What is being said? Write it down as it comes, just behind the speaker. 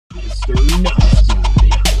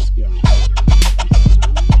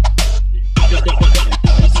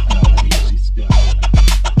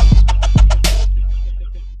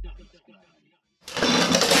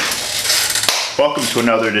Welcome to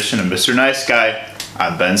another edition of Mr. Nice Guy.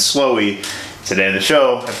 I'm Ben Slowey. Today on the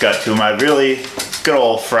show, I've got two of my really good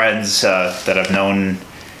old friends that I've known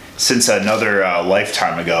since another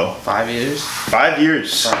lifetime ago. 5 years? 5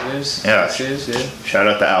 years. 5 years? Yeah. 6 years, yeah. Shout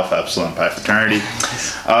out to Alpha Epsilon Pi fraternity.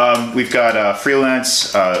 We've got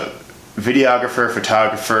freelance videographer,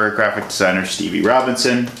 photographer, graphic designer Stevie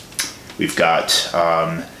Robinson. We've got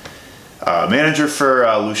manager for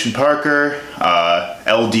Lucian Parker,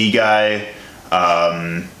 LD guy,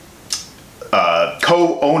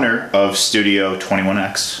 co-owner of Studio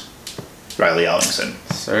 21X, Riley Ellingson.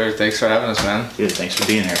 Sir, thanks for having us, man. Dude, thanks for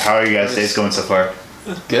being here. How are you guys' days going so far?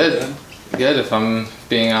 Good. Good, if I'm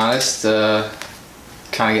being honest. Kind of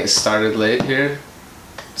getting started late here.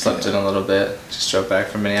 Slept in a little bit. Just drove back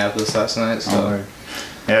from Minneapolis last night, so...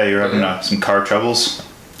 Yeah, you're having some car troubles?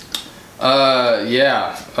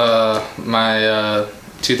 Yeah. My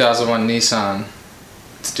 2001 Nissan,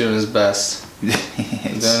 it's doing its best. Doing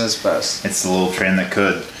its best. It's the little train that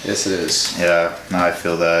could. Yes, it is. Yeah, no, I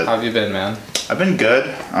feel that. How have you been, man? I've been good.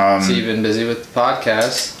 So you've been busy with the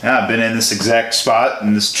podcast? Yeah, I've been in this exact spot,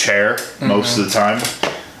 in this chair, most of the time.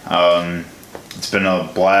 It's been a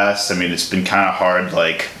blast. I mean, it's been kind of hard,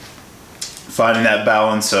 like, finding that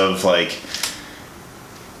balance of, like,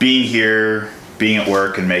 being here, being at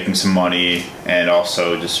work and making some money, and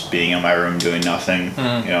also just being in my room doing nothing.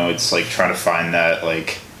 You know, it's like trying to find that,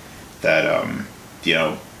 like, that you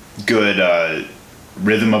know, good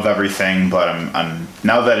rhythm of everything. But I'm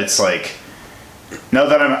now that it's like, now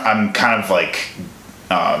that I'm kind of like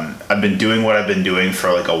I've been doing what I've been doing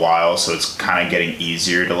for like a while, so it's kind of getting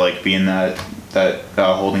easier to like be in that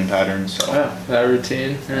holding pattern. So Yeah, that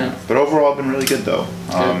routine. Yeah. But overall, I've been really good though.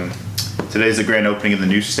 Good. Today's the grand opening of the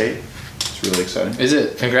new state. It's really exciting. Is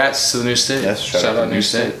it? Congrats to the new state. Yes, shout out New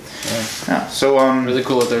State. Yeah. So Really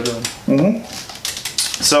cool what they're doing.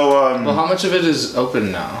 So Well, how much of it is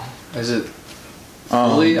open now? Is it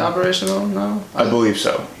fully operational now? I believe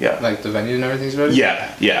so. Yeah. Like the venue and everything's ready?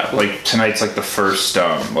 Yeah. Like tonight's like the first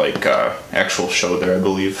actual show there, I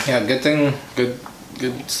believe. Yeah, good thing, good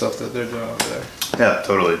stuff that they're doing over there. Yeah,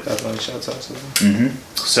 totally. Definitely shouts out to them.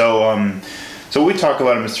 So we talk a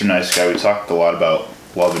lot of Mr. Nice Guy. We talked a lot about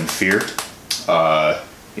love and fear.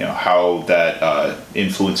 You know, how that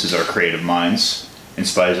influences our creative minds,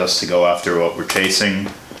 inspires us to go after what we're chasing,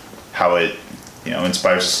 how it, you know,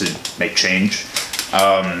 inspires us to make change. You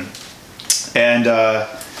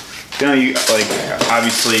know, you like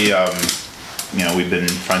obviously, you know, we've been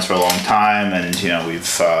friends for a long time, and you know, we've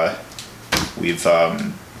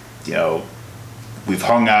you know, we've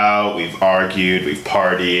hung out, we've argued, we've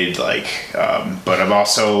partied, like, but I've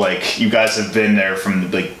also, like, you guys have been there from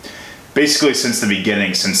the, like, basically since the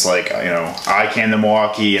beginning, since, like, you know, I came to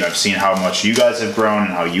Milwaukee, and I've seen how much you guys have grown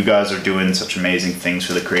and how you guys are doing such amazing things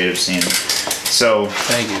for the creative scene. So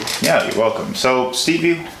Thank you. yeah, you're welcome. So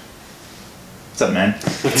Stevie, what's up, man?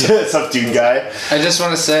 What's up, dude guy? I just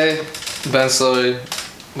want to say, Ben Slowey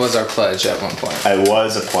was our pledge at one point. I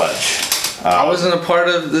was a pledge. I wasn't a part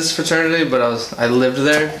of this fraternity, but I lived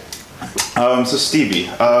there. So Stevie,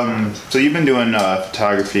 so you've been doing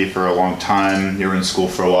photography for a long time. You were in school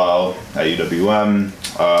for a while at UWM.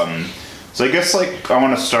 So I guess, like, I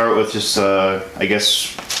want to start with just I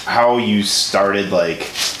guess how you started, like,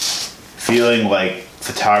 feeling like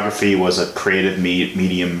photography was a creative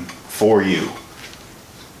medium for you.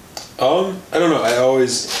 I don't know. I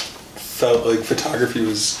always felt like photography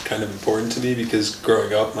was kind of important to me because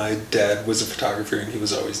growing up, my dad was a photographer and he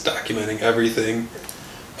was always documenting everything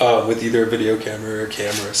with either a video camera or a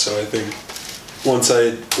camera. So I think once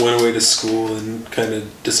I went away to school and kind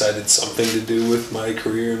of decided something to do with my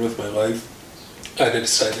career and with my life, I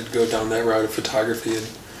decided to go down that route of photography, and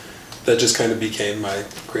that just kind of became my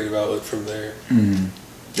creative outlet from there.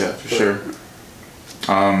 Yeah, for sure.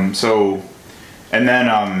 So, and then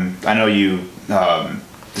I know you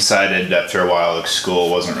decided after a while, like, school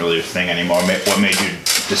wasn't really a thing anymore. What made you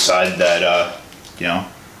decide that, you know,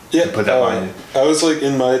 Yeah, put that behind you? I was like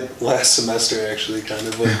in my last semester, actually, kind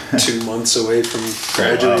of like 2 months away from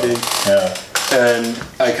graduating. Yeah. And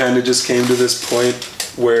I kind of just came to this point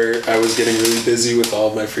where I was getting really busy with all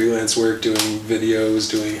of my freelance work, doing videos,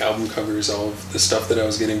 doing album covers, all of the stuff that I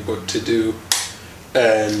was getting booked to do.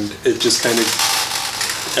 And it just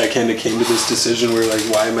I kind of came to this decision where, like,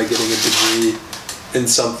 why am I getting a degree in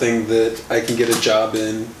something that I can get a job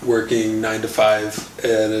in working 9 to 5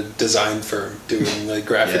 at a design firm, doing like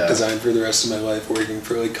graphic design for the rest of my life, working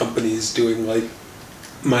for like companies doing like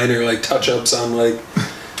minor like touch-ups on like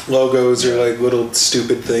logos or like little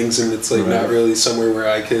stupid things, and it's like not really somewhere where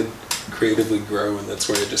I could creatively grow, and that's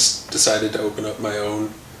where I just decided to open up my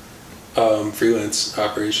own freelance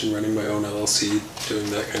operation, running my own LLC, doing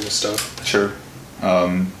that kind of stuff. Sure.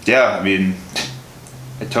 Yeah, I mean,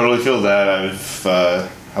 I totally feel that.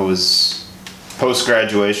 I was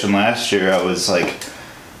post-graduation last year, I was like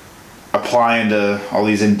applying to all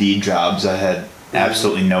these Indeed jobs I had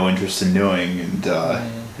absolutely no interest in doing, and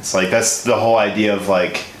it's like that's the whole idea of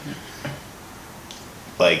like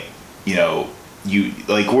you know, you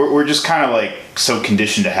like we're just kind of like so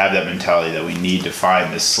conditioned to have that mentality that we need to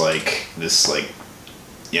find this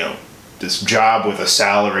you know, this job with a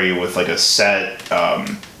salary with like a set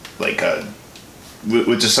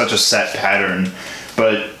with just such a set pattern,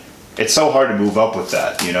 but it's so hard to move up with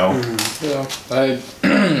that, you know. Yeah, I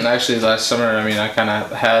actually last summer, I mean, I kind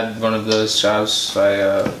of had one of those jobs.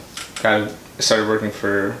 I kind of started working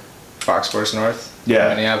for Fox Sports North in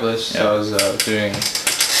Minneapolis. So I was doing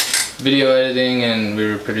video editing, and we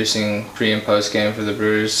were producing pre and post game for the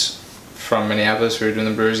Brewers from Minneapolis. We were doing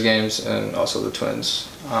the Brewers games and also the Twins,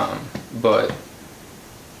 but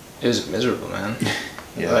it was miserable, man.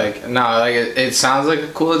 It sounds like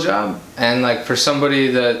a cool job, and like for somebody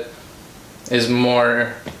that is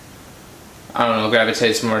more, I don't know,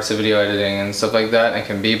 gravitates more to video editing and stuff like that, and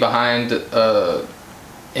can be behind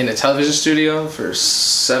in a television studio for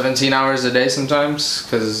 17 hours a day sometimes,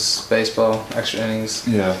 because baseball, extra innings,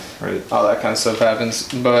 all that kind of stuff happens.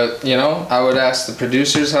 But, you know, I would ask the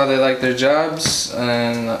producers how they like their jobs,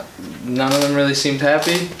 and none of them really seemed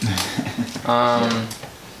happy.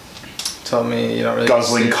 Told me you don't really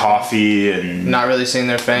guzzling coffee and not really seeing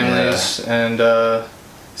their families, and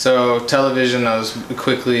so television, I was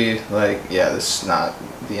quickly like, this is not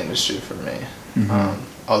the industry for me.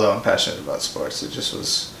 Although I'm passionate about sports, it just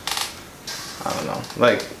was, I don't know,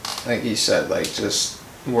 like you said, like just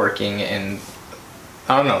working in,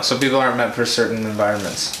 I don't know, some people aren't meant for certain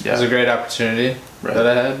environments. It was a great opportunity that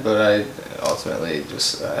I had, but I ultimately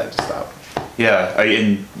just had to stop.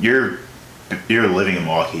 And you're living in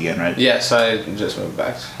Milwaukee again, right? Yes, I just moved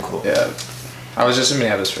back. Cool. Yeah, I was just in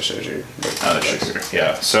Minneapolis for surgery. Sure.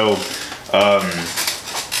 Yeah. So,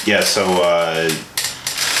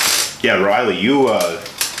 Riley,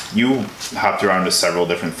 you hopped around to several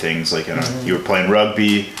different things. Like, you were playing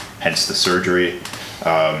rugby, hence the surgery. We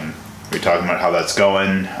were talking about how that's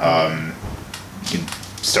going. You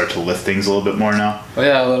start to lift things a little bit more now. Well,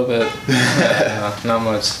 yeah, a little bit. Not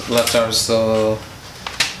much. Left arm's still a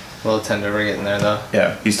little tender. We're getting there though.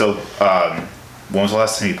 Yeah. You still. When was the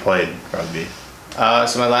last time you played rugby?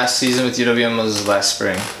 So my last season with UWM was last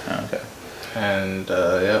spring. Oh, okay. And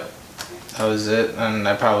that was it. And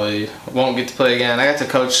I probably won't get to play again. I got to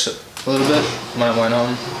coach a little bit when I went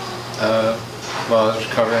home. While I was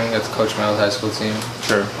recovering, I got to coach my old high school team.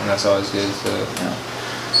 Sure. And that's always good to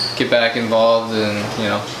get back involved, and you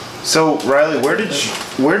know. So Riley, where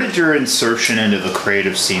did your insertion into the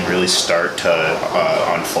creative scene really start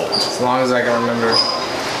to unfold? As long as I can remember.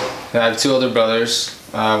 I have two older brothers.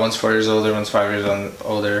 One's 4 years older, one's 5 years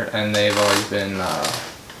older, and they've always been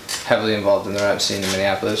heavily involved in the rap scene in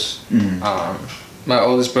Minneapolis. My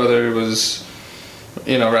oldest brother was,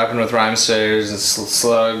 rapping with Rhymesayers and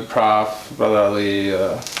Slug, Prof, Brother Ali,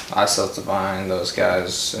 I Self Divine, those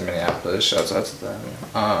guys in Minneapolis. Shouts out to them.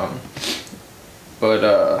 My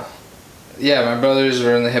brothers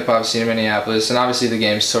were in the hip hop scene in Minneapolis, and obviously the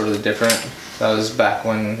game's totally different. That was back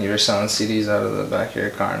when you were selling CDs out of the back of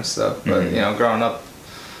your car and stuff. But, growing up,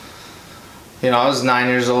 I was 9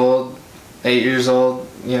 years old, 8 years old,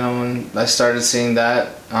 when I started seeing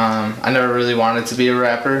that. I never really wanted to be a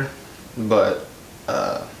rapper, but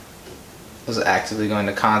was actively going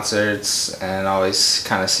to concerts and always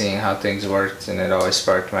kind of seeing how things worked, and it always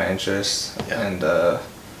sparked my interest. And I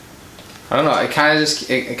don't know, it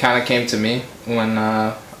kind of came to me when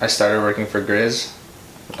I started working for Grizz.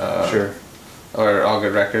 Sure. Or All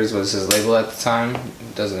Good Records was his label at the time.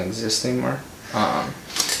 It doesn't exist anymore.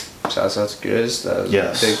 Shouts out to Grizz. That was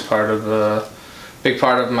a big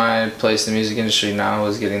part of my place in the music industry now,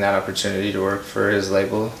 was getting that opportunity to work for his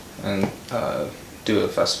label and do a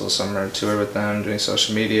festival summer tour with them, doing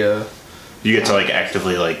social media. You get to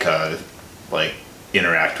actively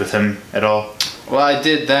interact with him at all? Well, I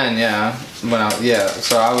did then, yeah.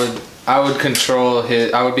 So I would control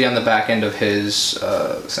his. I would be on the back end of his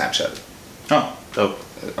Snapchat. Oh, dope.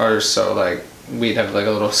 Or so we'd have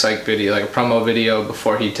a little psych video, a promo video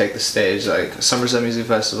before he'd take the stage, Somerset Music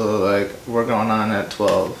Festival, we're going on at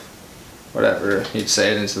 12, whatever. He'd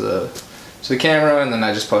say it into the camera, and then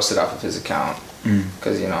I just post it off of his account.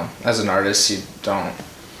 Because as an artist, you don't.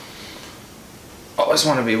 always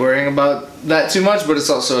want to be worrying about that too much, but it's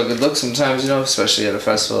also a good look sometimes, you know, especially at a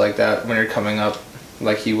festival like that when you're coming up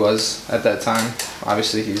like he was at that time.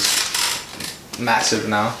 Obviously, he's massive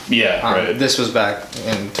now. Yeah, right. This was back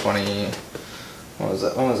in when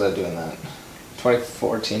was I doing that?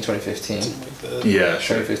 2014, 2015. Something like that. Yeah,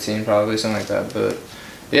 sure. 2015 probably, something like that. But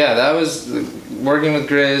yeah, that was working with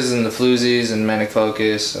Grizz and the Floozies and Manic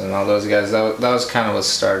Focus and all those guys. That was kind of what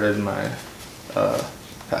started my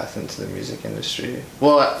path into the music industry.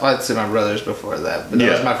 Well, I'd say my brothers before that, but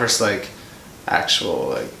that was my first like actual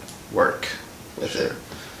like work with it.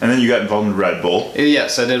 And then you got involved in Red Bull.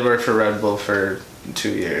 Yes, I did work for Red Bull for 2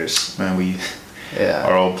 years. Man,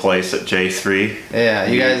 our old place at J3. Yeah,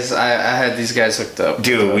 you guys, I had these guys hooked up.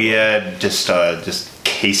 Dude, we had just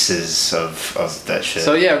cases of that shit.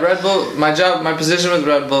 So yeah, Red Bull, my position with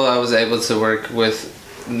Red Bull, I was able to work with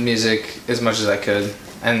music as much as I could.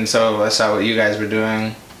 And so I saw what you guys were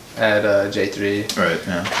doing at J3. Right,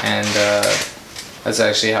 yeah. And that's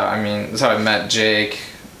actually that's how I met Jake.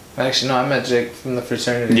 Actually, no, I met Jake from the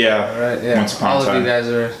fraternity. Yeah. Right, yeah. Once upon a All time. of you guys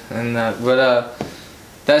were in that. But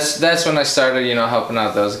that's when I started, you know, helping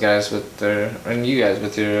out those guys with their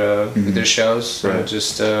shows, right. and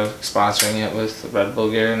just sponsoring it with Red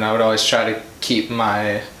Bull gear. And I would always try to keep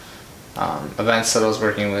my events that I was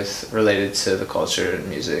working with related to the culture and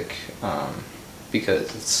music,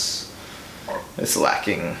 because it's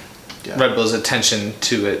lacking. Yeah. Red Bull's attention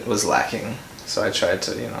to it was lacking, so I tried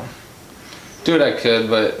to, you know, do what I could,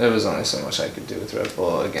 but there was only so much I could do with Red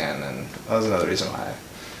Bull again, and that was another reason why I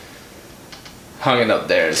hung it up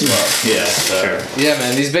there as well. Yeah, sure. Yeah,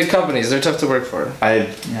 man, these big companies, they're tough to work for. I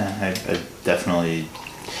definitely.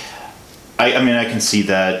 I mean, I can see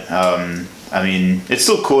that. I mean, it's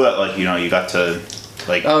still cool that, like, you know, you got to,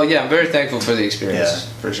 like. Oh yeah, I'm very thankful for the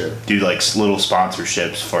experience, for sure. Do like little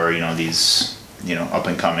sponsorships for, you know, these, you know, up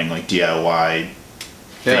and coming like DIY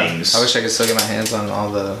things. I wish I could still get my hands on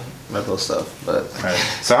all the Red Bull stuff, but. Right.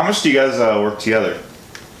 So how much do you guys work together?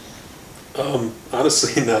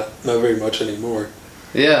 Honestly, not very much anymore.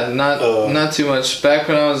 Yeah, not too much. Back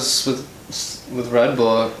when I was with Red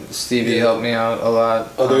Bull, Stevie helped me out a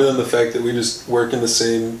lot. Other than the fact that we just work in the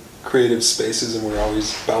same creative spaces and we're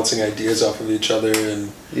always bouncing ideas off of each other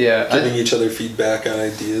and giving each other feedback on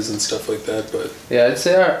ideas and stuff like that. But yeah, I'd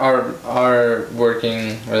say our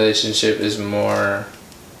working relationship is more.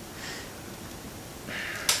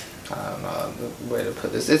 I don't know the way to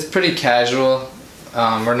put this. It's pretty casual.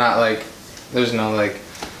 We're not like, there's no like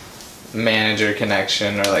manager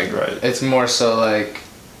connection or like. Right. It's more so like.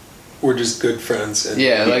 We're just good friends. And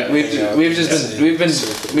we've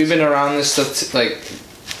been around this stuff like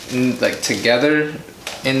together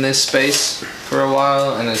in this space for a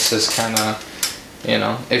while, and it's just kind of, you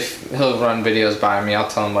know, if he'll run videos by me, I'll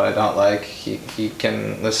tell him what I don't like. He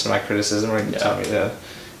can listen to my criticism, or he can tell me to,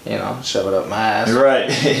 you know, shove it up my ass. Right.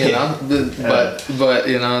 You know, but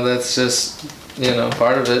you know, that's just, you know,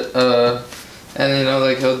 part of it. And you know,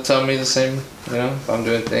 like he'll tell me the same. You know, if I'm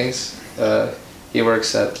doing things. He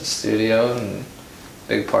works at the studio and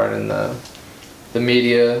big part in the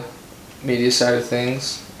media side of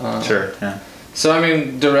things. Sure. Yeah. So I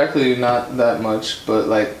mean, directly not that much, but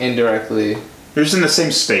like indirectly. You're just in the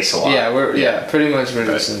same space a lot. Yeah, pretty much we're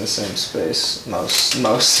just in the same space most of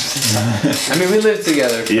the time. I mean, we lived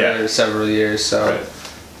together for several years, so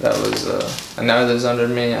that was. And now he lives under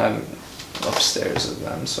me. I'm upstairs with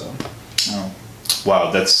them, so. Oh.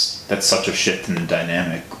 Wow, that's such a shift in the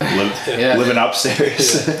dynamic. Living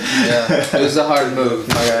upstairs. Yeah, it was a hard move,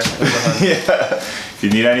 my guy. Yeah. If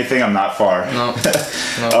you need anything, I'm not far. No.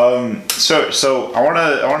 So I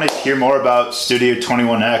wanna hear more about Studio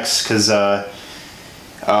 21X, because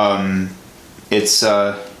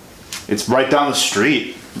it's right down the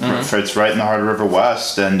street. Mm-hmm. It's right in the heart of River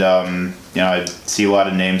West, and you know, I see a lot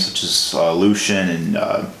of names such as Lucian and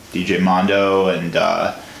DJ Mondo and.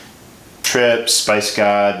 Trip, Spice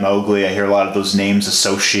God, Mowgli. I hear a lot of those names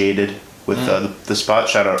associated with the spot.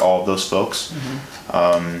 Shout out to all of those folks.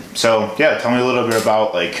 Mm-hmm. So yeah, tell me a little bit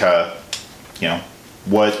about like you know,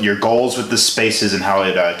 what your goals with the space is and how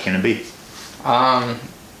it came to be.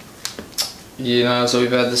 You know, so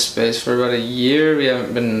we've had this space for about a year. We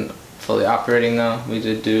haven't been fully operating though. We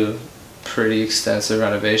did do pretty extensive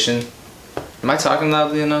renovation. Am I talking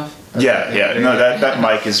loudly enough? Yeah. No, that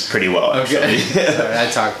mic is pretty well, actually. Okay. Sorry, I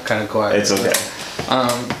talk kind of quiet. It's okay.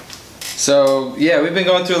 So yeah, we've been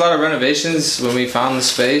going through a lot of renovations. When we found the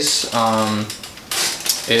space,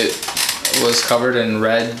 it was covered in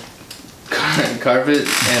red carpet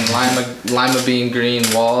and lima bean green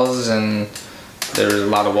walls, and there were a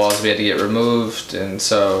lot of walls we had to get removed, and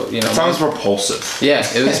so, you know. It sounds repulsive. Yeah,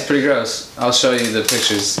 it was pretty gross. I'll show you the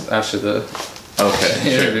pictures after the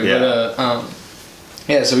Okay. Sure, yeah. But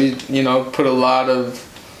yeah, so we put a lot of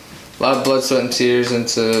blood, sweat, and tears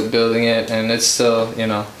into building it, and it's still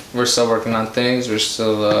we're still working on things. We're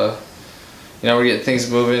still we're getting things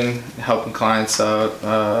moving, helping clients out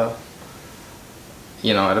at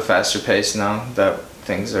a faster pace now that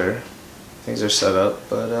things are set up.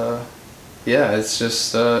 But yeah, it's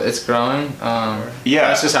just it's growing.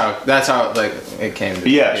 Yeah, that's how like it came to be.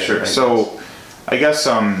 Yeah, sure. So I guess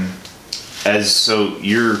so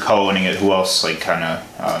you're co-owning it. Who else like kind of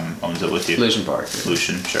owns it with you? Lucian Park.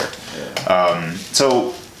 Lucian, sure. Yeah.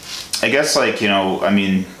 So I guess like I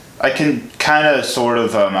mean, I can kind of sort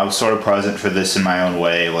of I was sort of present for this in my own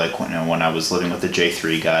way, like when I was living with the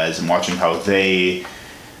J3 guys and watching how they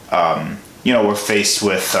were faced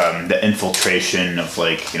with the infiltration of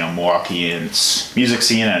like Milwaukee and its music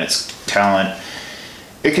scene and its talent.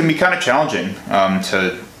 It can be kind of challenging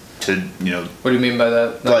to What do you mean by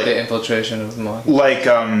that? Like the infiltration of Milwaukee? Like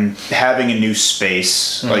having a new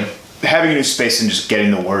space, like having a new space and just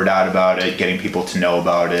getting the word out about it, getting people to know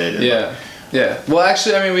about it. And yeah. Well,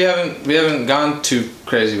 actually, I mean, we haven't gone too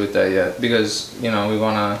crazy with that yet because we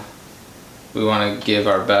wanna give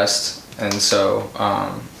our best, and so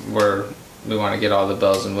we want to get all the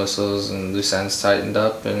bells and whistles and loose ends tightened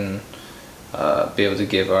up and be able to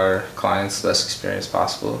give our clients the best experience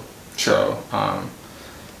possible. Sure. So,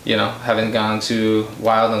 haven't gone too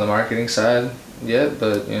wild on the marketing side yet,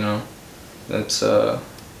 but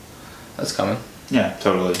that's coming. Yeah,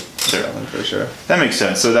 totally. Sure. For sure. That makes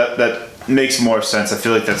sense. So that makes more sense. I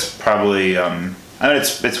feel like that's probably I mean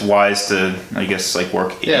it's wise to I guess like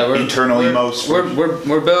work internally most.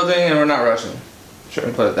 We're building and we're not rushing. Sure.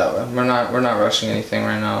 Put it that way. We're not rushing anything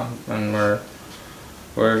right now, and we're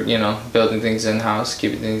building things in house,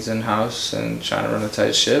 keeping things in house, and trying to run a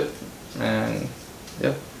tight ship, and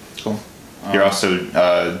yeah. Cool. You're also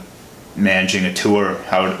managing a tour.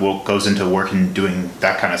 What goes into working doing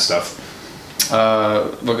that kind of stuff?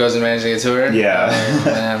 What goes in managing a tour? Yeah.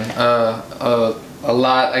 A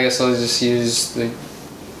lot. I guess I'll just use the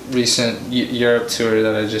recent Europe tour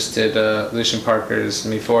that I just did. Lucian Parker's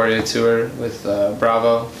Euphoria tour with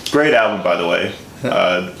Bravo. Great album, by the way.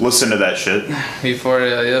 Listen to that shit.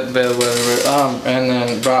 Euphoria, yep, available everywhere. And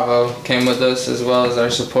then Bravo came with us as well as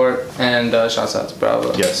our support. And shouts out to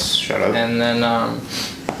Bravo. Yes, shout out. And then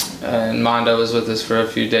and Mondo was with us for a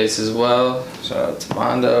few days as well. Shout out to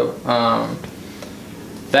Mondo.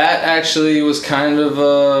 That actually was kind of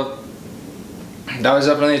that was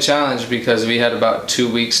definitely a challenge because we had about 2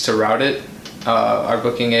 weeks to route it. Our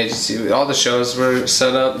booking agency, all the shows were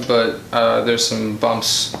set up, but there's some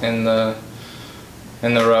bumps in the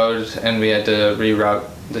road, and we had to reroute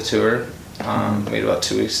the tour. We had about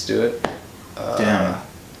 2 weeks to do it. Damn.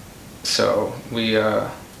 So we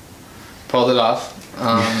pulled it off.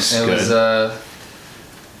 Yes, it good. was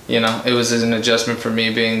it was an adjustment for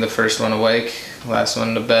me being the first one awake, last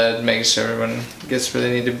one to bed, making sure everyone gets where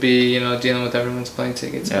they need to be, dealing with everyone's plane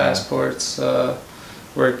tickets, passports,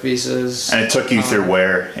 work visas. And it took you through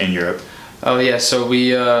where in Europe? Oh yeah, so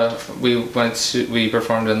we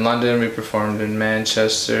performed in London, we performed in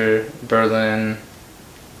Manchester, Berlin,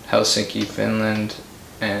 Helsinki, Finland,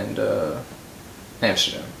 and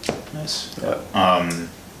Amsterdam. Nice. Yep.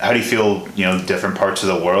 How do you feel, different parts of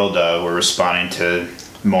the world were responding to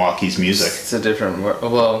Milwaukee's music? It's a different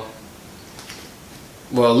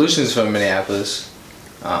well, Lucian's from Minneapolis,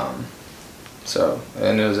 so,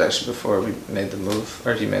 and it was actually before we made the move,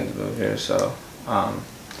 or he made the move here, so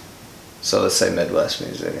let's say Midwest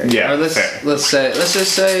music. Yeah, or let's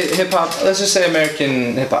just say hip hop. Let's just say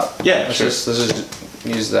American hip hop. Yeah, let's sure. just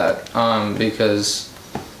use that because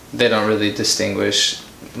they don't really distinguish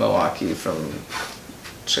Milwaukee from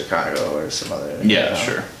Chicago or some other.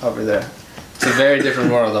 Sure. Over there, it's a very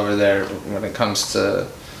different world over there when it comes to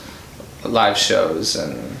live shows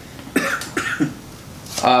and.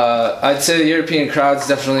 I'd say the European crowds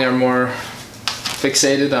definitely are more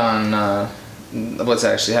fixated on what's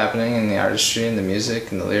actually happening in the artistry and the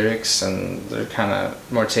music and the lyrics, and they're kind of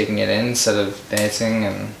more taking it in instead of dancing,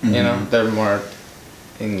 and they're more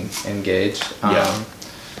engaged.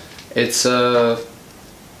 It's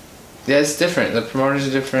it's different. The promoters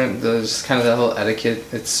are different. There's kind of the whole etiquette.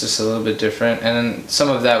 It's just a little bit different, and then some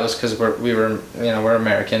of that was because we're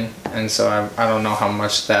American, and so I don't know how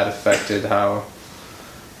much that affected how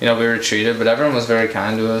we were treated, but everyone was very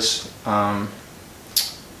kind to us.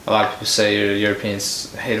 A lot of people say Europeans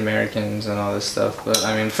hate Americans and all this stuff, but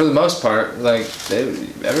I mean, for the most part, like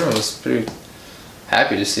everyone was pretty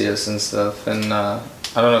happy to see us and stuff. And I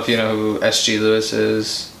don't know if you know who S.G. Lewis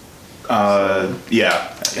is.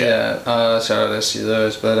 Yeah. Shout out to SG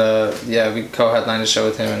Lewis, but we co-headlined a show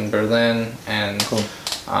with him in Berlin, and cool.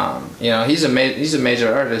 He's a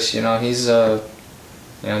major artist. He's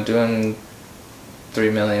doing 3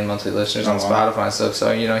 million monthly listeners on Spotify and stuff.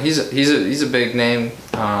 So he's a big name,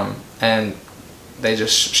 and they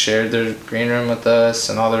just shared their green room with us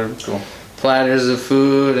and all their platters of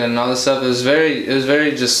food and all this stuff. It was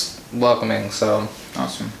very just welcoming. So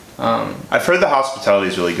awesome. I've heard the hospitality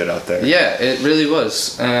is really good out there. Yeah, it really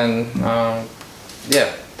was, and that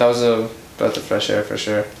was a breath of fresh air for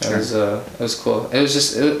sure. It was cool. It was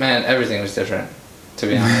just man, everything was different. To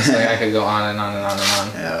be honest, like I could go on and on and on and on.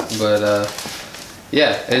 Yeah. But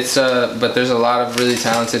it's but there's a lot of really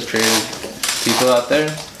talented, creative people out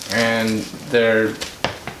there, and they're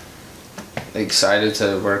excited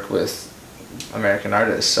to work with American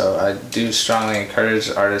artists. So I do strongly encourage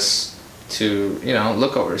artists to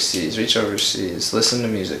look overseas, reach overseas, listen to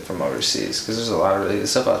music from overseas, because there's a lot of really good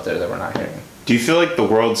stuff out there that we're not hearing. Do you feel like the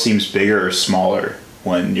world seems bigger or smaller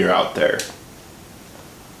when you're out there?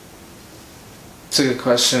 It's a good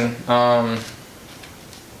question.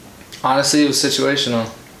 Honestly, it was situational.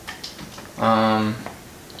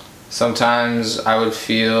 Sometimes I would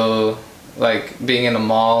feel like being in a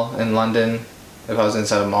mall in London. If I was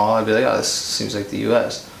inside a mall, I'd be like, oh, this seems like the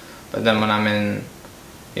US. But then when I'm in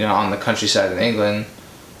on the countryside in England,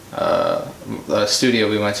 the studio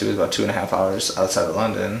we went to was about 2.5 hours outside of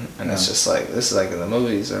London, and it's just like, this is like in the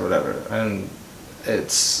movies or whatever. And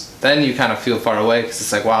it's, then you kind of feel far away, because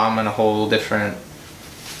it's like, wow, I'm in a whole different,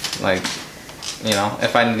 like,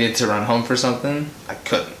 if I needed to run home for something, I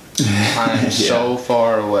couldn't. I'm so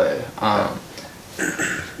far away.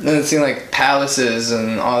 Then it seemed like palaces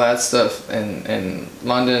and all that stuff in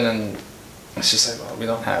London, and it's just like, well, we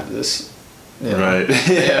don't have this. Right.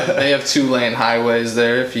 They have 2-lane highways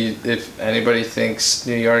there. If anybody thinks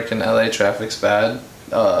New York and LA traffic's bad,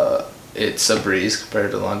 it's a breeze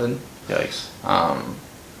compared to London. Yikes.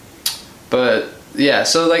 But yeah,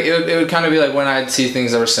 so like it would kind of be like when I'd see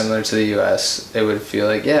things that were similar to the US, it would feel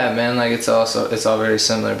like, yeah, man, like it's all very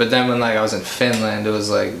similar. But then when like I was in Finland, it was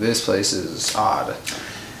like, this place is odd.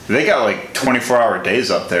 They got like 24-hour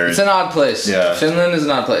days up there. It's an odd place. Yeah. Finland is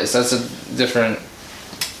an odd place. That's a different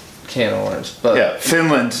can of worms. But yeah,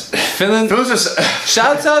 Finland's just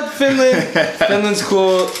shouts out Finland. Finland's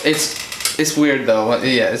cool. It's weird though.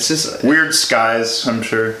 Yeah, it's just weird skies, I'm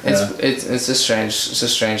sure. It's a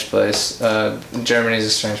strange place. Germany's a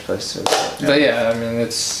strange place too. Yeah. But yeah, I mean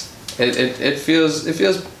it feels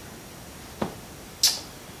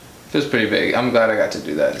pretty big. I'm glad I got to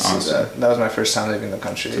do that. Awesome. See that. That was my first time leaving the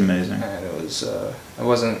country. It's amazing. And it was I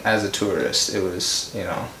wasn't as a tourist. It was,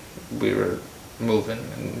 we were moving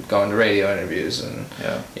and going to radio interviews and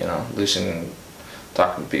Lucian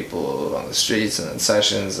talking to people on the streets and in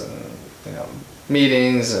sessions and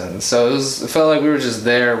meetings, and so it felt like we were just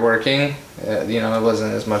there working. It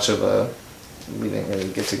wasn't as much of a, we didn't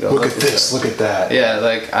really get to go look at this, look at that. Yeah,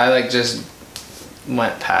 like I just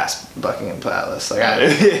went past Buckingham Palace. Like I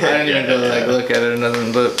didn't even go look at it or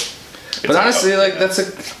nothing. But honestly, that's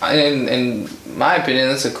in my opinion,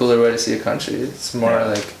 that's a cooler way to see a country. It's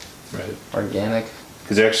more organic.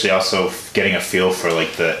 Because they're actually also getting a feel for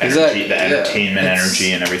like the energy, the entertainment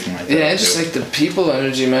energy and everything like that. Yeah, it's just like the people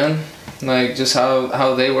energy, man. Like just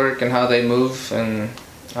how they work and how they move, and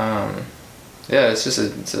it's just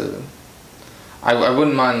I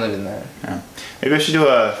wouldn't mind living there. Yeah. Maybe I should do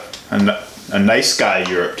a nice guy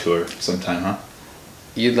Europe tour sometime, huh?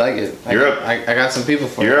 You'd like it. Europe. I got some people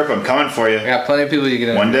for Europe, I'm coming for you. I got plenty of people you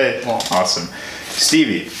can one day. Oh. Awesome.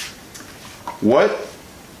 Stevie,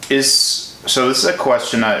 so this is a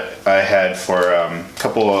question I had for a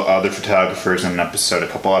couple of other photographers in a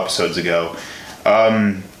couple episodes ago.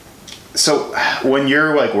 So when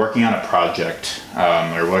you're like working on a project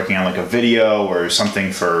or working on like a video or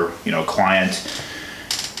something for a client,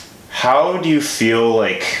 how do you feel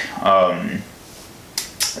like?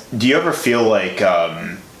 Do you ever feel like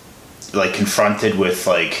confronted with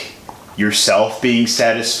like yourself being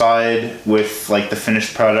satisfied with like the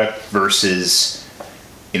finished product versus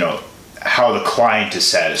how the client is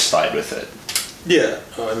satisfied with it? Yeah,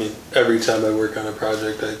 I mean, every time I work on a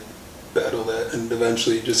project, I battle that, and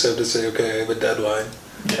eventually you just have to say, okay, I have a deadline.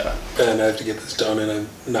 Yeah. And I have to get this done, and I'm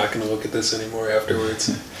not going to look at this anymore afterwards.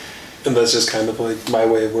 And that's just kind of like my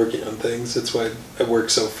way of working on things. That's why I work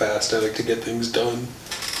so fast. I like to get things done,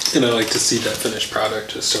 and I like to see that finished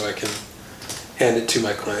product just so I can hand it to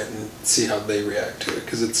my client and see how they react to it.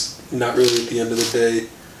 Because it's not really at the end of the day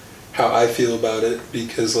how I feel about it,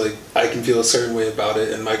 because like I can feel a certain way about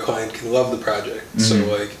it and my client can love the project. Mm-hmm. So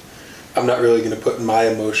like I'm not really going to put my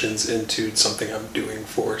emotions into something I'm doing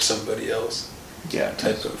for somebody else. Yeah.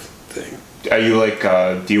 Type of thing. Are you like,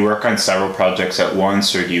 do you work on several projects at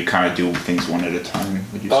once, or do you kind of do things one at a time,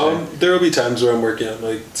 would you say? There will be times where I'm working on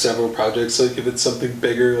like several projects. Like if it's something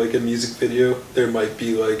bigger, like a music video, there might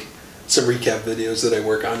be like some recap videos that I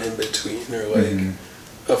work on in between, or like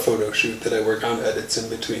a photo shoot that I work on edits in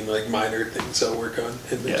between, like minor things I'll work on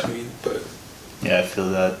in between. But yeah, I feel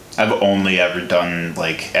that. I've only ever done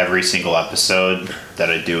like every single episode that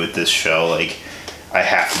I do with this show. Like I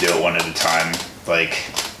have to do it one at a time. Like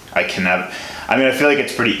I cannot. I mean, I feel like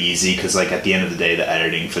it's pretty easy because like at the end of the day, the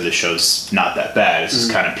editing for the show's not that bad. It's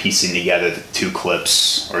just kind of piecing together the 2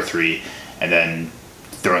 clips or 3, and then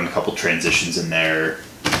throwing a couple transitions in there,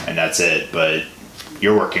 and that's it. But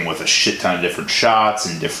you're working with a shit ton of different shots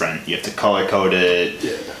and different. You have to color code it.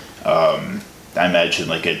 yeah. I imagine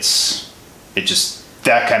like it just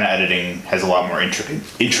that kind of editing has a lot more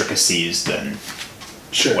intricacies than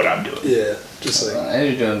what I'm doing. Yeah, just like and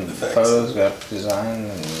you're doing effects. photos, graphic design,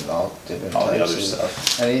 and all different All types the other of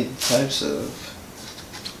stuff. any types of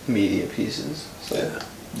media pieces. So. yeah.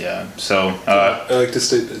 Yeah. So I like to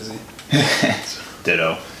stay busy.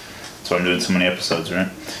 ditto. That's why I'm doing so many episodes, right?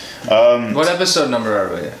 What episode number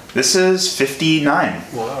are we? This is 59.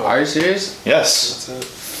 Wow. Are you serious? Yes. That's it.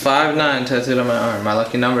 5'9" tattooed on my arm. My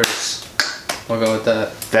lucky numbers. We'll go with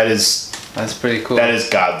that. That's pretty cool. That is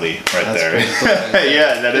godly right That's there. pretty cool right there.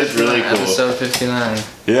 Yeah, that is really cool. Episode 59.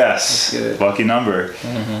 Yes. That's good. Lucky number.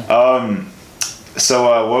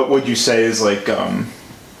 So what would you say is like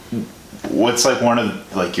what's like one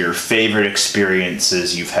of like your favorite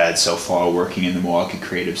experiences you've had so far working in the Milwaukee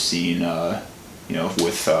creative scene,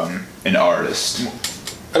 with an artist?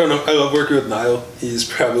 I don't know. I love working with Niall. He's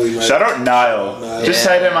probably my... Shout out Niall. Just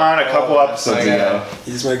had him on a couple episodes ago.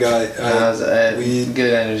 He's my guy.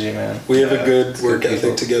 Good energy, man. We have a good work good ethic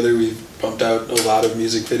people. together. We've pumped out a lot of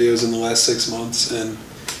music videos in the last 6 months, and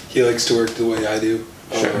he likes to work the way I do.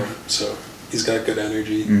 Sure. So he's got good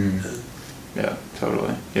energy. Yeah,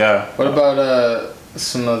 totally. Yeah. What about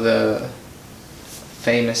some of the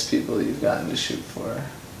famous people you've gotten to shoot for?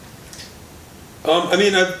 I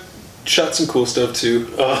mean, I've shot some cool stuff too.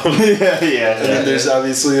 yeah. And then there's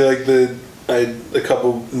obviously like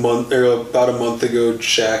about a month ago,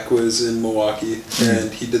 Shaq was in Milwaukee,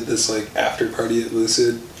 and he did this like after party at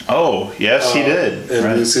Lucid. Oh, yes, he did. And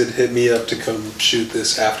Right. Lucid hit me up to come shoot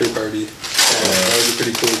this after party. And that was a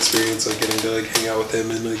pretty cool experience, like getting to like hang out with him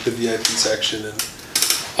in like the VIP section and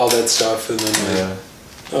all that stuff. And then like,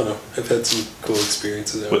 I don't know, I've had some cool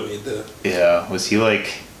experiences that would need to. Yeah, was he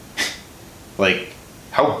like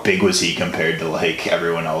how big was he compared to like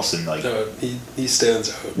everyone else in like? No, he stands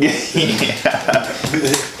out. Yeah. He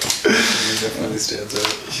definitely stands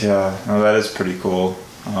out. Yeah, no, that is pretty cool.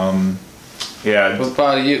 Yeah, What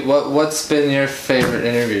about you? What's been your favorite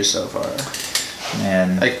interview so far?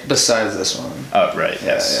 man. Like besides this one? Oh, right.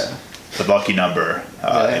 Yes. Yeah. The lucky number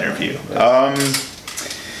interview. Yeah.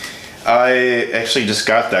 I actually just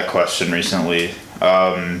got that question recently.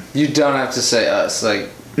 You don't have to say us. Like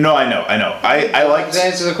No, I know. I like to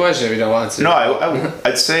answer the question if you don't want to. No,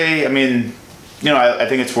 I'd say, I mean, I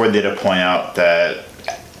think it's worthy to point out that,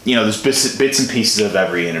 there's bits and pieces of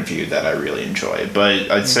every interview that I really enjoy. But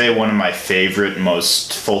I'd say one of my favorite,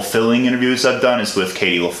 most fulfilling interviews I've done is with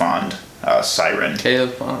Katie LaFond, Siren. Katie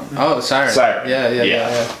LaFond. Oh, Siren. Siren. Yeah.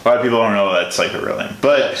 A lot of people don't know that's like her real name.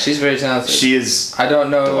 But She's very talented. she is I don't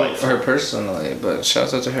know delightful. her personally, but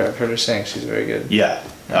shouts out to her. I've heard her sing. She's very good. Yeah.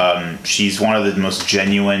 She's one of the most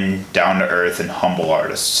genuine, down-to-earth, and humble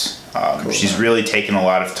artists. Cool, she's man. really taken a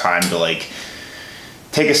lot of time to like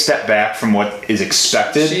take a step back from what is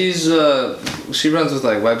expected. She runs with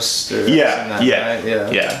like Webster. Yeah.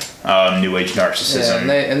 New Age Yeah, narcissism.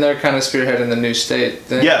 and they're kind of spearheading the new state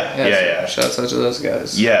thing. Yeah. Shouts out to those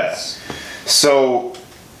guys. Yeah. So,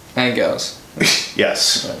 And gals.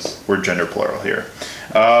 yes, we're gender plural here.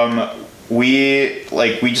 We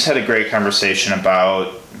just had a great conversation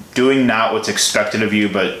about doing not what's expected of you,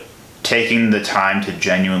 but taking the time to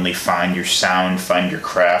genuinely find your sound, find your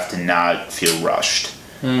craft, and not feel rushed.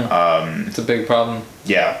 It's a big problem.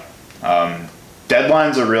 Yeah.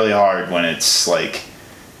 Deadlines are really hard when it's like,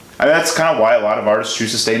 that's kind of why a lot of artists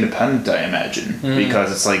choose to stay independent, I imagine.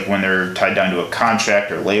 Because it's like when they're tied down to a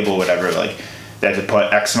contract or label, whatever, like they have to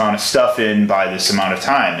put X amount of stuff in by this amount of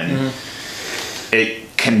time. And it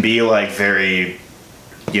can be like very,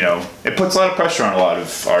 it puts a lot of pressure on a lot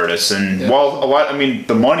of artists. And while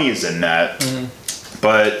the money is in that,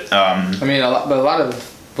 but a lot of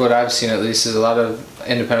what I've seen at least is a lot of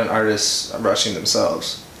independent artists rushing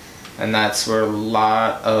themselves, and that's where a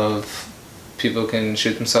lot of people can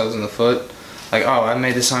shoot themselves in the foot. like, oh, I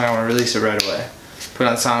made this song, I want to release it right away. Put it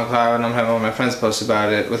on SoundCloud, and I'm having all my friends post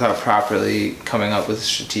about it without properly coming up with a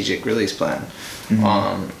strategic release plan.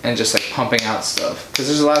 And just like pumping out stuff, because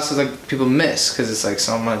there's a lot of stuff like people miss, because it's like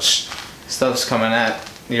so much stuff's coming at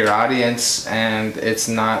your audience and it's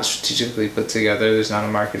not strategically put together. There's not a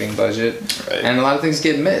marketing budget, and a lot of things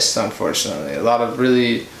get missed, unfortunately. A lot of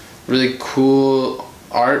really cool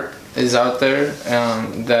art is out there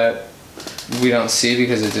that we don't see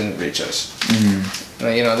because it didn't reach us.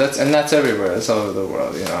 You know, that's everywhere. It's all over the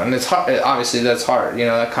world, you know, and it's hard. Obviously that's hard, you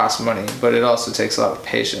know, that costs money, but it also takes a lot of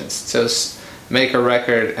patience to make a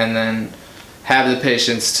record and then have the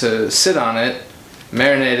patience to sit on it,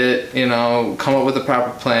 marinate it, you know, come up with a proper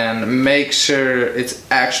plan, make sure it's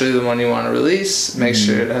actually the one you want to release, make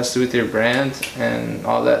sure it has to do with your brand and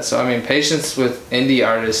all that. So I mean, patience with indie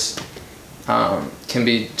artists can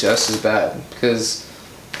be just as bad, because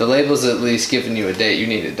the label's at least giving you a date you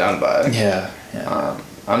need it done by.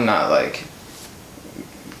 I'm not like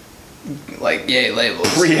yay labels.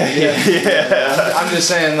 I'm just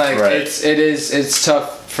saying, like, it's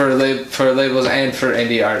tough for labels and for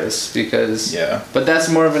indie artists, because but that's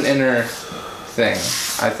more of an inner thing,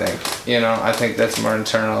 I think. You know, I think that's more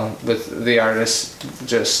internal, with the artist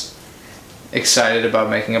just excited about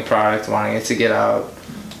making a product, wanting it to get out,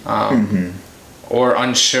 or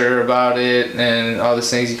unsure about it and all these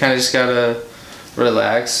things. You kind of just gotta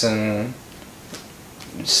relax, and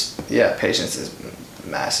just, patience is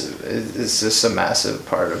massive. It's just a massive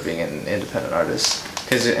part of being an independent artist,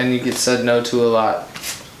 and you get said no to a lot,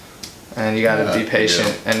 and you gotta be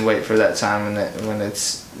patient and wait for that time when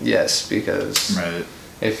it's yes, because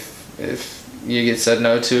if you get said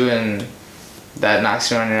no to and that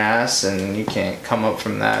knocks you on your ass and you can't come up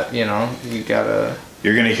from that, you know, you're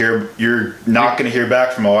not gonna hear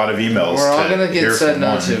back from a lot of emails. We're all gonna get said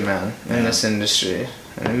no to, man, in this industry.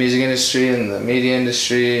 In the music industry, in the media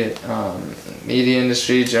industry,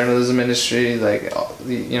 journalism industry, like,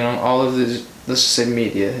 you know, all of these, let's just say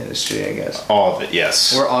media industry, I guess. All of it,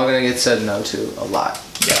 yes. We're all gonna get said no to a lot.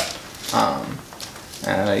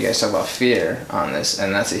 And I know you guys talk about fear on this,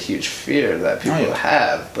 and that's a huge fear that people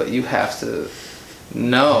have, but you have to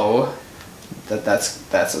know that that's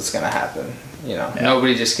what's gonna happen. You know,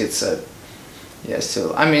 nobody just gets said yes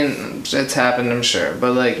to. I mean, it's happened, I'm sure,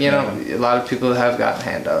 but like, you know, a lot of people have gotten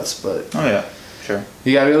handouts, but sure,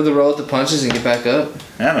 you gotta be able to roll with the punches and get back up.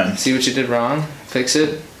 Man. See what you did wrong, fix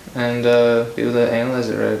it, and be able to analyze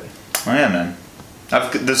it right. Man.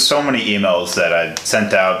 There's so many emails that I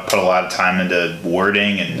sent out, put a lot of time into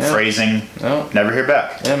wording and phrasing. Never hear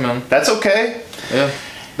back. Yeah, man. That's okay. Yeah,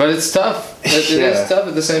 but it's tough. It is tough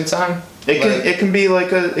at the same time. It can be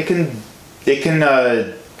like it can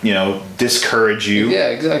you know, discourage you. Yeah,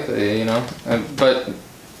 exactly. You know, but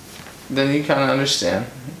then you kind of understand.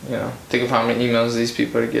 You know, think of how many emails these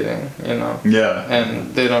people are getting. You know. Yeah.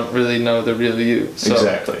 And they don't really know the real you. So,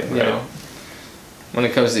 exactly. You know, when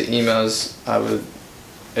it comes to emails, I would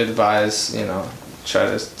advise, you know, try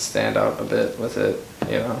to stand out a bit with it.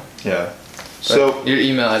 You know. Yeah. But so your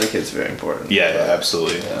email etiquette is very important. Yeah,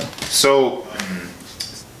 absolutely. Yeah. So,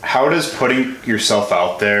 how does putting yourself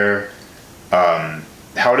out there?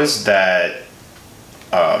 How does that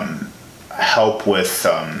help with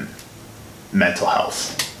mental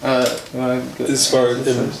health? As far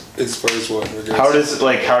as what? How does it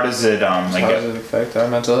how does it affect our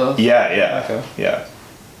mental health? Yeah. Okay. Yeah.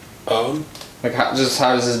 Like how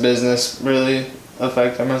does this business really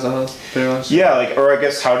affect our mental health? Pretty much. Yeah, or I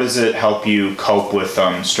guess how does it help you cope with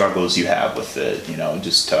struggles you have with it? You know,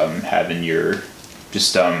 just having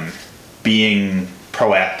being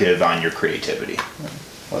proactive on your creativity.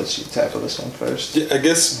 I'll let you tackle this one first. Yeah, I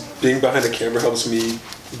guess being behind a camera helps me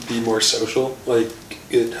be more social. Like,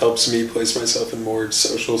 it helps me place myself in more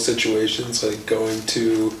social situations, like going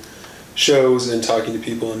to shows and talking to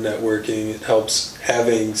people and networking. It helps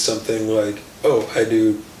having something like, I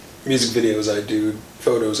do music videos, I do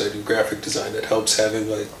photos, I do graphic design. It helps having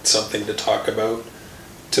like something to talk about,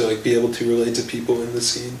 to like be able to relate to people in the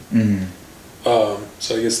scene.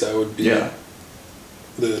 So I guess that would be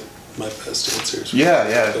my best answers.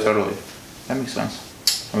 Yeah, totally. That makes sense.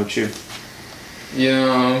 How about you? You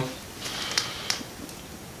know,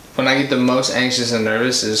 when I get the most anxious and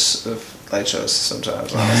nervous is light shows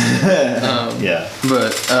sometimes. Yeah.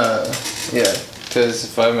 But because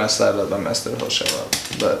if I mess that up, I mess the whole show up.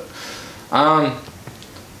 But I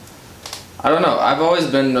don't know. I've always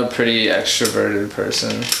been a pretty extroverted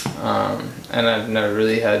person, and I've never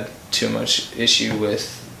really had too much issue with,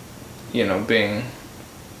 you know, being,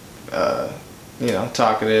 you know,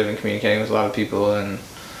 talkative and communicating with a lot of people and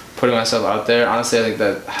putting myself out there. Honestly, I think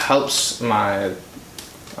that helps my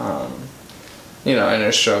you know,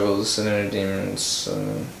 inner struggles and inner demons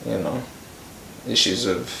and, you know, issues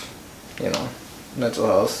of, you know, mental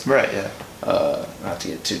health. Right, yeah. Not to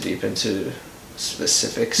get too deep into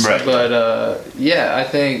specifics, right. But yeah, I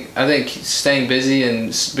think staying busy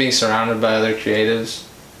and being surrounded by other creatives,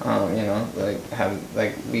 you know,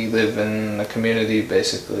 like we live in a community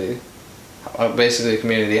basically a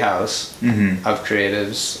community house of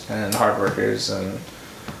creatives and hard workers, and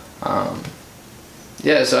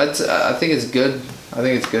yeah, so I think it's good. I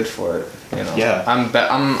think it's good for it, you know. Yeah. I'm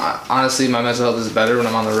honestly, my mental health is better when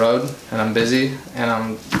I'm on the road and I'm busy and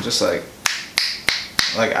I'm just like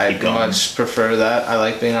I much prefer that. I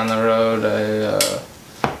like being on the road.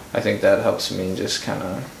 I think that helps me just kind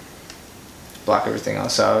of block everything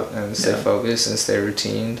else out and stay focused and stay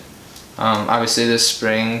routined. Obviously this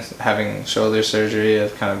spring, having shoulder surgery,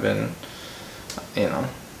 I've kind of been, you know,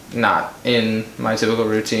 not in my typical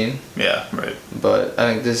routine. Yeah, right. But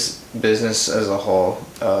I think this business as a whole,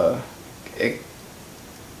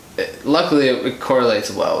 luckily it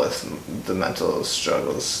correlates well with the mental health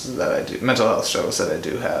struggles that I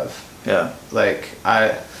do have. Yeah. Like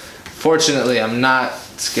fortunately I'm not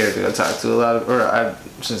scared to go talk to a lot of, or I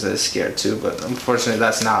shouldn't say scared too, but unfortunately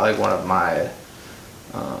that's not like one of my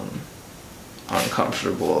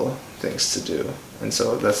uncomfortable things to do, and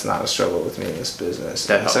so that's not a struggle with me in this business.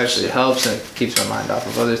 This actually helps and it keeps my mind off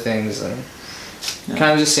of other things, and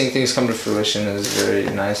kind of just seeing things come to fruition is very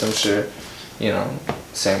nice. I'm sure, you know,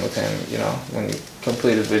 same with him, you know, when you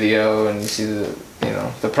complete a video and you see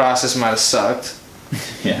the process might have sucked,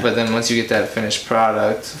 but then once you get that finished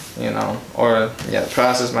product, you know, or the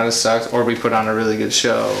process might have sucked, or we put on a really good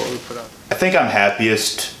show, I think I'm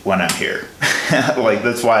happiest when I'm here. Like,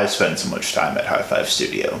 that's why I spend so much time at High Five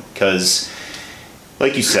Studio, because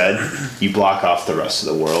like you said, you block off the rest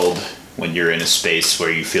of the world when you're in a space where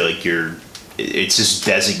you feel like it's just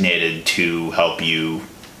designated to help you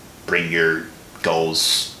bring your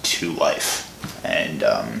goals to life. And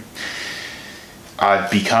I've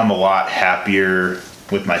become a lot happier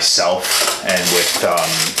with myself and with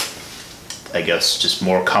I guess just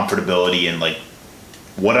more comfortability in like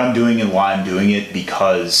what I'm doing and why I'm doing it,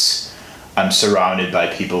 because I'm surrounded by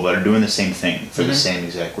people that are doing the same thing for the same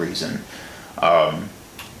exact reason.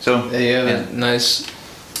 So you have a nice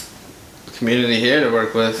community here to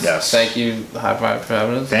work with. Yes. Thank you, High Five, for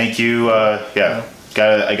having us. Thank you. I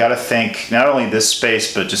gotta thank not only this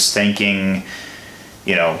space, but just thanking,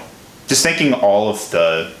 you know, just thanking all of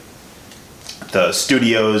the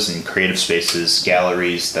studios and creative spaces,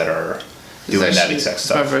 galleries that are doing that exact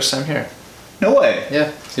stuff. It's my first time here. No way.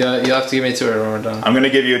 Yeah. You'll have to give me a tour when we're done. I'm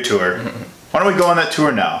gonna give you a tour. Why don't we go on that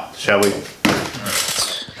tour now, shall we?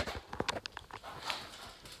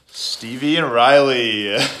 Stevie and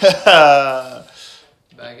Riley. Back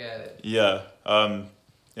at it. Yeah.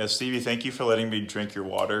 Yeah, Stevie, thank you for letting me drink your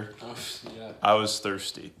water. Oh, yeah. I was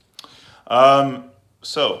thirsty.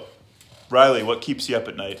 So, Riley, what keeps you up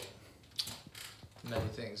at night? Many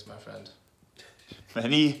things, my friend.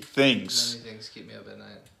 Many things. Many things keep me up at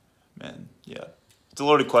night. Man, yeah. It's a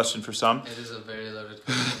loaded question for some. It is a very loaded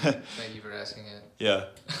question. Thank you for asking it. Yeah.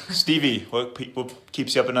 Stevie, what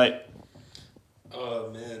keeps you up at night? Oh,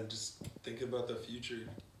 man, just thinking about the future.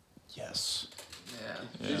 Yes.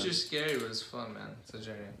 Yeah. Future's scary, but it's fun, man. It's a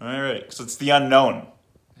journey. All right, because it's the unknown.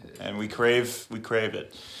 And we crave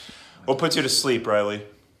it. What puts you to sleep, Riley?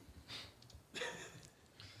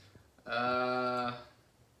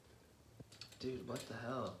 Dude, what the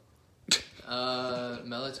hell?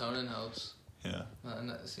 Melatonin helps. Yeah.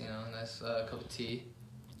 Nice, you know, nice cup of tea.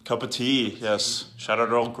 Cup of tea, yes. Shout out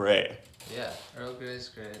Earl Grey. Yeah, Earl Grey's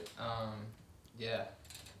great. Yeah.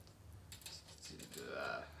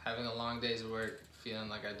 Having a long day's work, feeling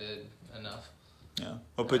like I did enough. Yeah.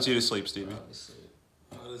 What puts you to sleep, Stevie?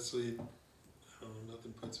 Honestly,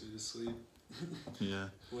 nothing puts me to sleep. Yeah.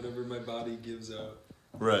 Whatever my body gives out.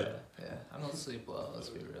 Right. Yeah. I don't sleep well, let's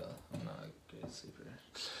be real. I'm not a great sleeper.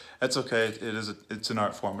 That's okay. It's an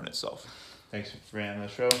art form in itself. Thanks for being on the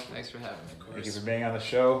show. Thanks for having me. Thank you for being on the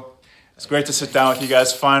show. It's great to sit down with you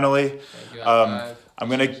guys finally. Thank you.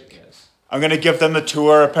 I'm gonna give them the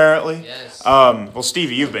tour apparently. Yes. Well,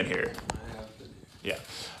 Stevie, you've been here. I have been here.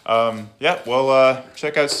 Yeah. Well,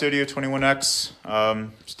 check out Studio 21X.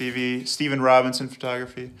 Steven Robinson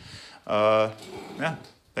Photography. Yeah.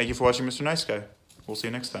 Thank you for watching Mr. Nice Guy. We'll see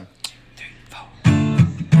you next time.